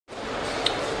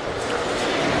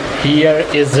Here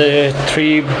is a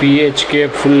 3 BHK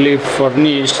fully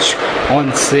furnished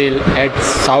on sale at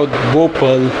South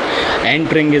Bopal.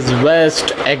 Entering is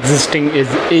west, existing is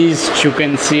east. You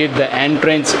can see the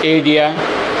entrance area.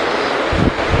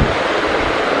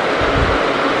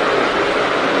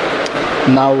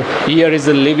 Now here is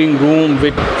a living room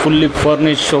with fully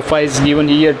furnished sofa is given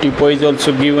here, teapot is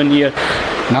also given here.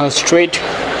 Now straight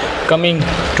coming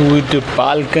to the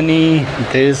balcony,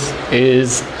 this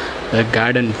is the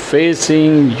garden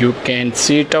facing. You can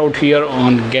sit out here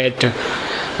on get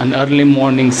an early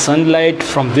morning sunlight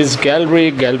from this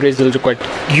gallery. Gallery is also quite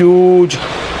huge.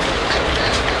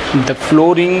 The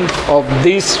flooring of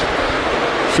this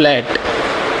flat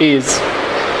is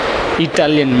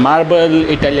Italian marble.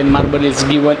 Italian marble is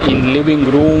given in living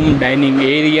room, dining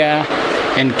area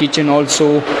and kitchen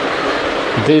also.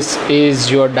 This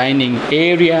is your dining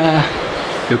area.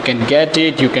 You can get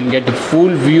it, you can get the full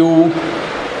view.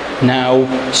 Now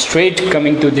straight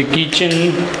coming to the kitchen.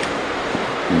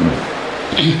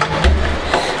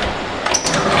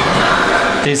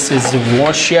 This is the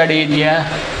washyard area.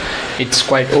 It's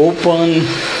quite open.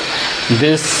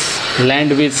 This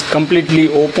land is completely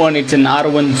open. It's an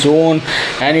R1 zone.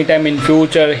 Anytime in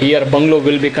future here bungalow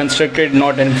will be constructed,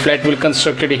 not a flat will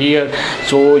constructed here,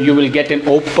 so you will get an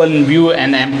open view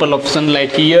and ample of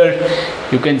sunlight here.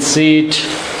 You can see it.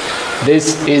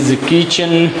 This is the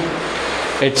kitchen.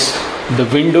 It's the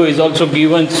window is also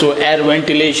given, so air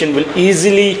ventilation will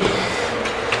easily,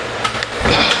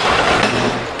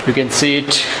 you can see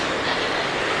it,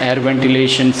 air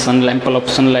ventilation, ample of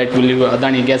sunlight will be.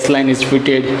 Adani gas line is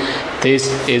fitted.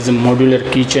 This is a modular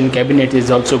kitchen. Cabinet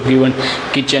is also given.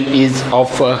 Kitchen is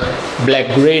of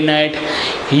black granite.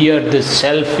 Here the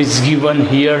shelf is given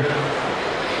here.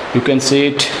 You can see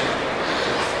it.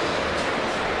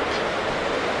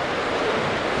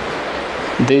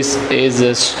 This is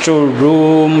a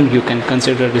storeroom. You can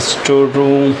consider the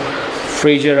storeroom.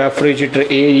 Refrigerator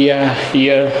area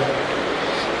here.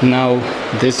 Now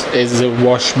this is the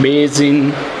wash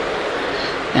basin,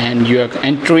 and you are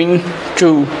entering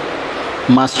to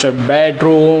master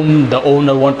bedroom. The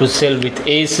owner want to sell with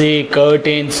AC,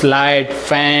 curtains, light,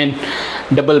 fan,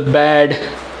 double bed.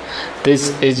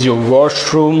 This is your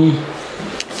washroom.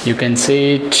 You can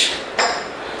see it.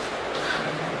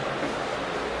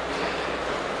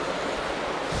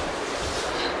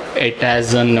 It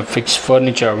has a fixed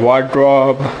furniture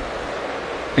wardrobe.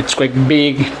 It's quite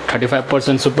big,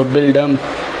 35% super build-up.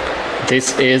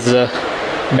 This is a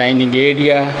dining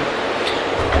area.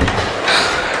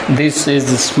 This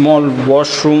is a small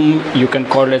washroom. You can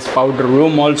call it as powder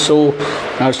room also.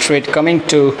 Now straight coming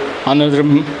to another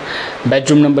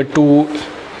bedroom number 2.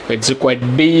 It's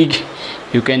quite big.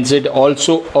 You can see it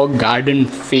also a garden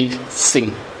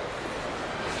facing.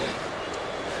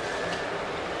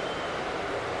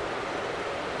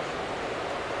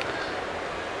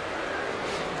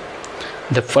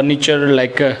 The furniture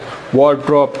like a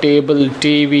wardrobe, table,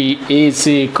 TV,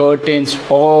 AC, curtains,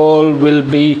 all will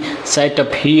be set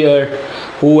up here.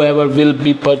 Whoever will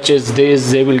be purchased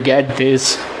this, they will get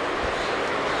this.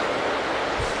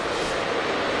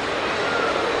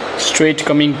 Straight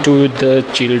coming to the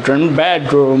children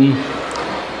bedroom.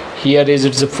 Here is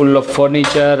it's full of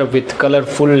furniture with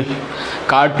colorful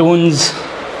cartoons.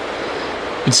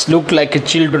 It's look like a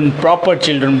proper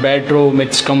children bedroom.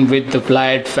 It's come with the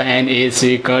light, fan,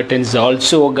 AC, curtains,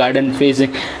 also a garden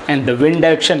facing, and the wind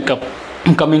direction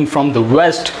coming from the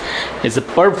west is a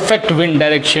perfect wind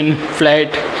direction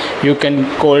flat. You can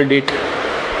call it.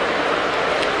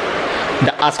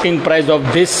 The asking price of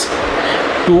this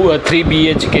 3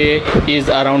 BHK is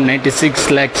around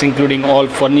 96 lakhs, including all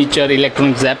furniture,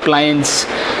 electronics, appliance,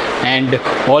 and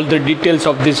all the details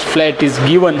of this flat is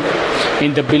given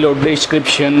in the below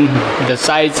description. The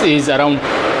size is around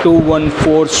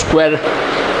 214 square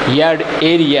yard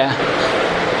area.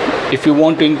 If you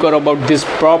want to inquire about this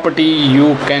property,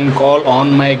 you can call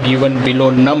on my given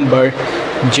below number.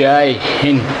 Jai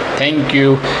Hind. Thank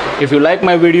you. If you like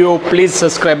my video, please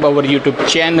subscribe our YouTube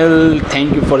channel.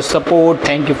 Thank you for support.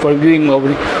 Thank you for viewing our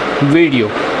video.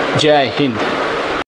 Jai Hind.